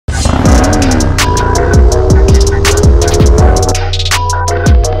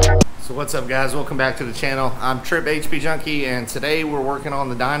What's up, guys? Welcome back to the channel. I'm Trip HP Junkie, and today we're working on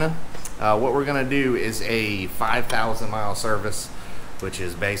the Dyna. What we're gonna do is a 5,000 mile service, which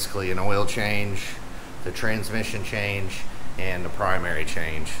is basically an oil change, the transmission change, and the primary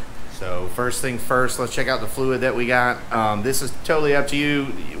change. So first thing first, let's check out the fluid that we got. This is totally up to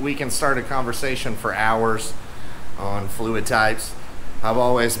you. We can start a conversation for hours on fluid types. I've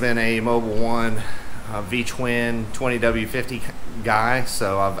always been a Mobil 1 V-twin 20W50 guy,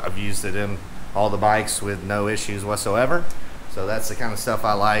 so I've used it in all the bikes with no issues whatsoever. So that's the kind of stuff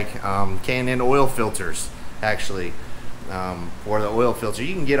I like. K&N oil filters, actually, for the oil filter.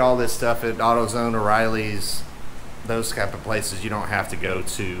 You can get all this stuff at AutoZone, O'Reilly's, those type of places. You don't have to go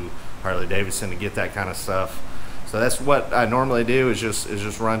to Harley Davidson to get that kind of stuff. So that's what I normally do, is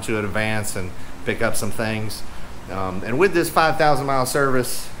just run to an Advance and pick up some things. And with this 5,000 mile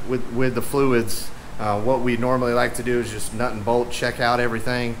service with the fluids, what we normally like to do is just nut and bolt, check out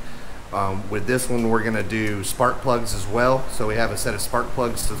everything. With this one, we're gonna do spark plugs as well. So we have a set of spark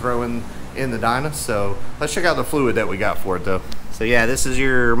plugs to throw in the Dyna. So let's check out the fluid that we got for it though. So yeah, this is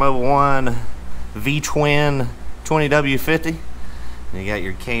your Mobil 1 V-twin 20W50. You got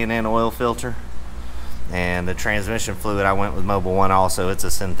your K&N oil filter. And the transmission fluid, I went with Mobil 1 also, it's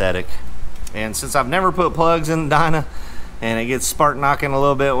a synthetic. And since I've never put plugs in the Dyna, and it gets spark knocking a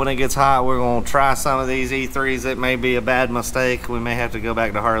little bit when it gets hot, we're going to try some of these E3s. It may be a bad mistake. We may have to go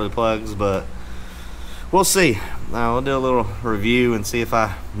back to Harley plugs, but we'll see. We'll do a little review and see if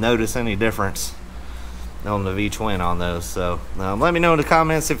I notice any difference on the V-twin on those. So let me know in the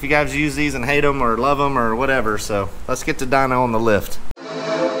comments if you guys use these and hate them or love them or whatever. So let's get the Dyna on the lift.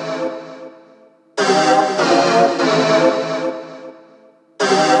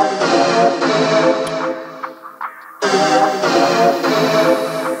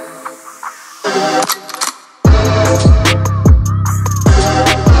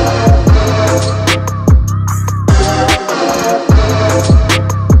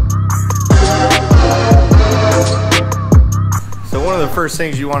 First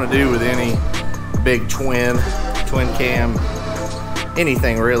things you want to do with any big twin cam,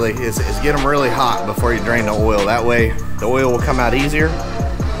 anything really, is get them really hot before you drain the oil. That way the oil will come out easier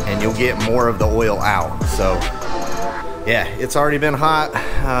and you'll get more of the oil out. So yeah, it's already been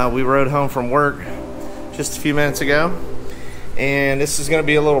hot. We rode home from work just a few minutes ago, and this is going to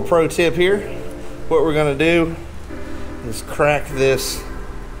be a little pro tip here. What we're going to do is crack this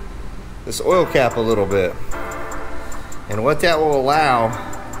oil cap a little bit. And what that will allow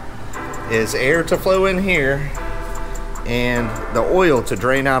is air to flow in here and the oil to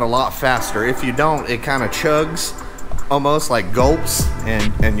drain out a lot faster. If you don't, it kind of chugs, almost like gulps,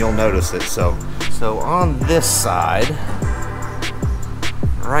 and you'll notice it. So on this side,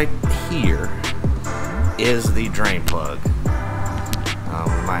 right here, is the drain plug.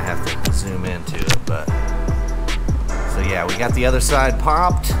 We might have to zoom into it, but so yeah, we got the other side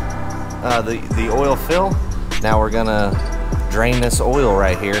popped, the oil fill. Now we're gonna drain this oil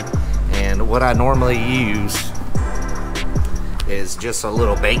right here, and what I normally use is just a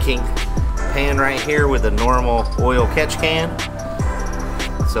little baking pan right here with a normal oil catch can.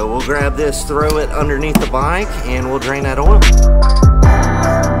 So we'll grab this, throw it underneath the bike, and we'll drain that oil.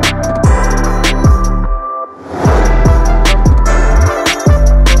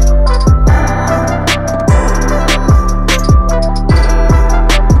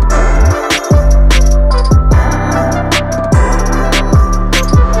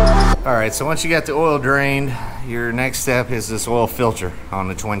 Alright, so once you got the oil drained, your next step is this oil filter on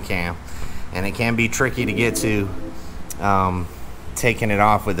the twin cam. And it can be tricky to get to, taking it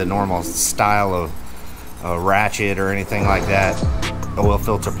off with the normal style of a ratchet or anything like that. Oil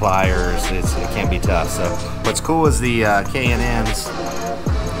filter pliers, it can be tough. So what's cool is the K&Ns,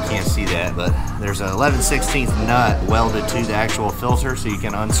 you can't see that, but there's an 11/16 nut welded to the actual filter, so you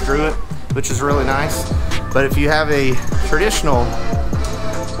can unscrew it, which is really nice. But if you have a traditional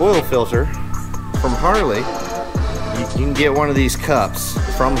oil filter from Harley, you can get one of these cups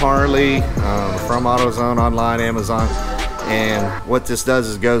from Harley, from AutoZone, online, Amazon, and what this does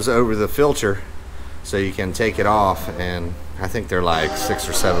is goes over the filter, so you can take it off, and I think they're like $6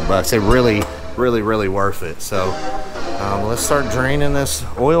 or $7. They're really worth it. So let's start draining this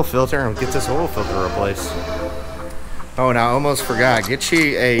oil filter and get this oil filter replaced. Oh, and I almost forgot, get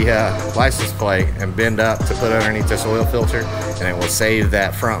you a license plate and bend up to put underneath this oil filter, and it will save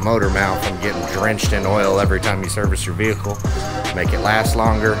that front motor mount from getting drenched in oil every time you service your vehicle. Make it last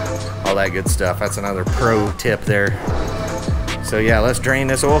longer, all that good stuff. That's another pro tip there. So yeah, let's drain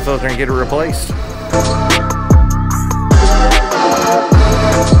this oil filter and get it replaced.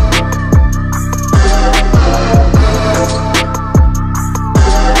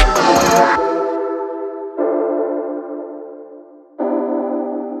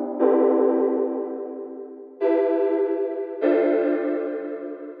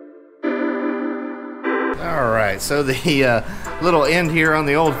 Alright, so the little end here on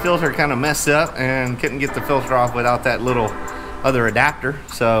the old filter kind of messed up and couldn't get the filter off without that little other adapter.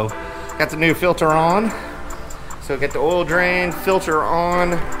 So got the new filter on. So got the oil drain filter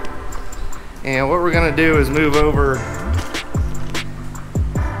on. And what we're gonna do is move over.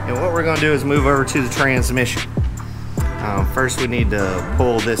 To the transmission. First we need to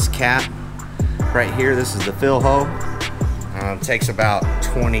pull this cap right here. This is the fill hole. Takes about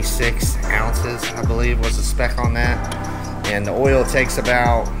 26 ounces, I believe was the spec on that. And the oil takes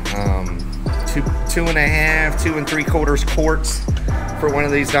about 2 3/4 quarts for one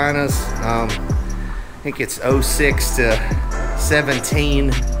of these Dynas. I think it's 06 to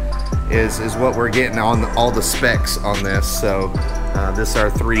 17 is what we're getting on all the specs on this. So this is our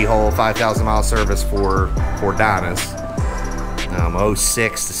 3-hole 5,000 mile service for Dynas,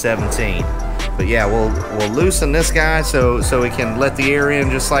 06 to 17. But yeah, we'll loosen this guy so we can let the air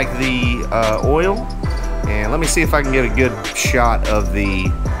in just like the oil. And let me see if I can get a good shot of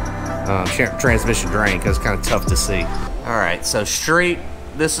the transmission drain, because it's kind of tough to see. All right, so straight,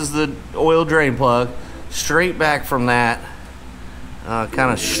 this is the oil drain plug. Straight back from that,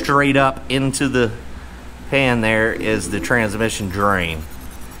 kind of straight up into the pan there is the transmission drain.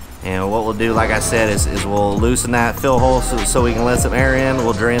 And what we'll do, like I said, is we'll loosen that fill hole so we can let some air in.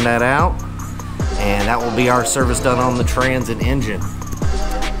 We'll drain that out, and that will be our service done on the trans and engine.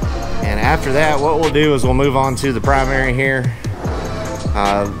 And after that, what we'll do is we'll move on to the primary here.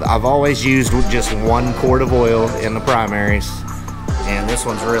 I've always used just 1 quart of oil in the primaries, and this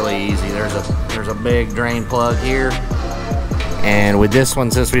one's really easy. There's a big drain plug here, and with this one,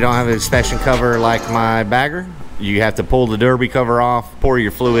 since we don't have an inspection cover like my bagger, you have to pull the derby cover off, pour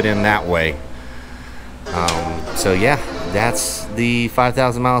your fluid in that way. So yeah, that's the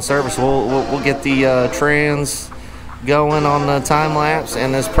 5,000 mile service. We'll get the trans going on the time lapse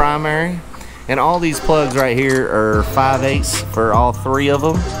and this primary. And all these plugs right here are 5/8 for all 3 of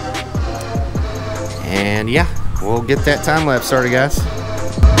them. And yeah, we'll get that time lapse started, guys.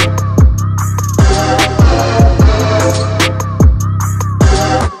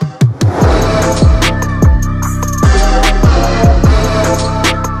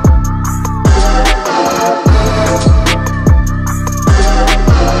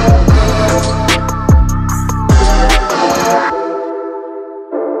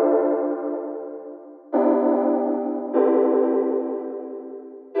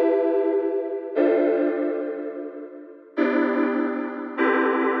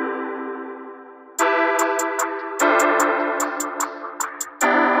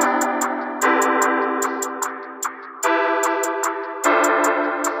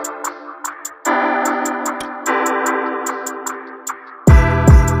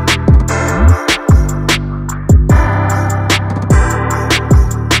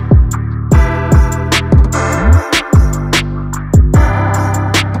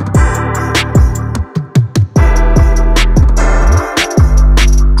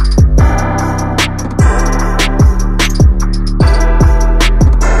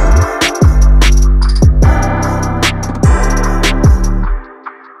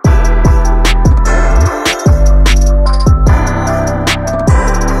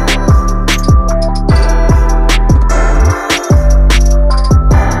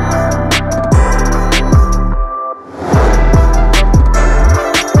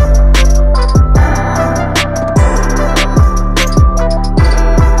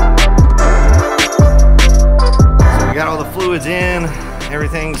 In,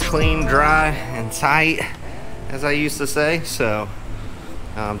 everything's clean, dry, and tight, as I used to say. So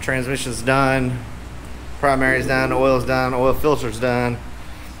transmission's done, primary's done, oil's done, oil filter's done,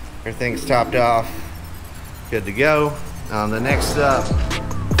 everything's topped off, good to go. The next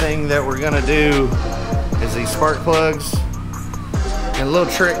thing that we're gonna do is these spark plugs. And a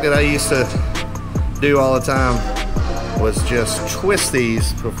little trick that I used to do all the time was just twist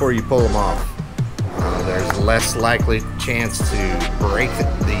these before you pull them off. There's less likely chance to break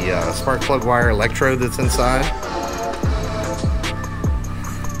the spark plug wire electrode that's inside.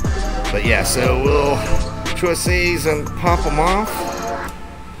 But yeah, so we'll twist these and pop them off.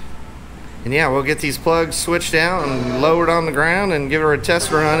 And yeah, we'll get these plugs switched out and lowered on the ground and give her a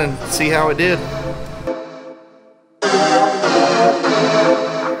test run and see how it did.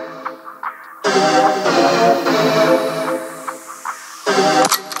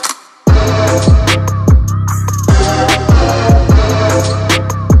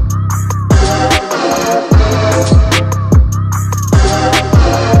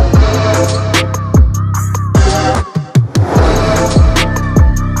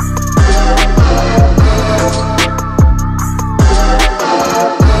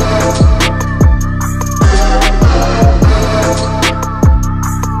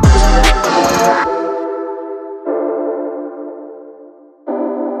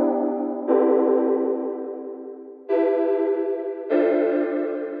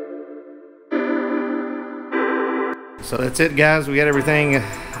 So that's it, guys. We got everything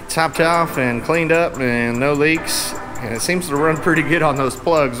topped off and cleaned up and no leaks, and it seems to run pretty good on those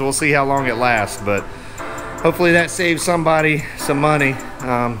plugs. We'll see how long it lasts, but hopefully that saves somebody some money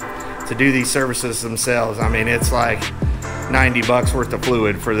to do these services themselves. I mean, it's like 90 bucks worth of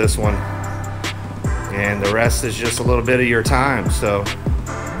fluid for this one, and the rest is just a little bit of your time. So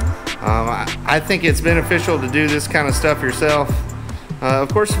I think it's beneficial to do this kind of stuff yourself. Of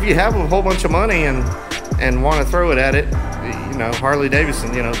course, if you have a whole bunch of money and want to throw it at it, you know, Harley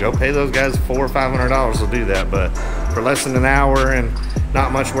Davidson, you know, go pay those guys $400 or $500 to do that. But for less than an hour and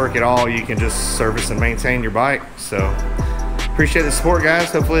not much work at all, you can just service and maintain your bike. So appreciate the support,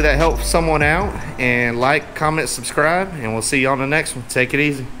 guys. Hopefully that helps someone out. And like, comment, subscribe, and we'll see you on the next one. Take it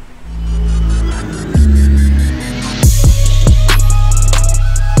easy.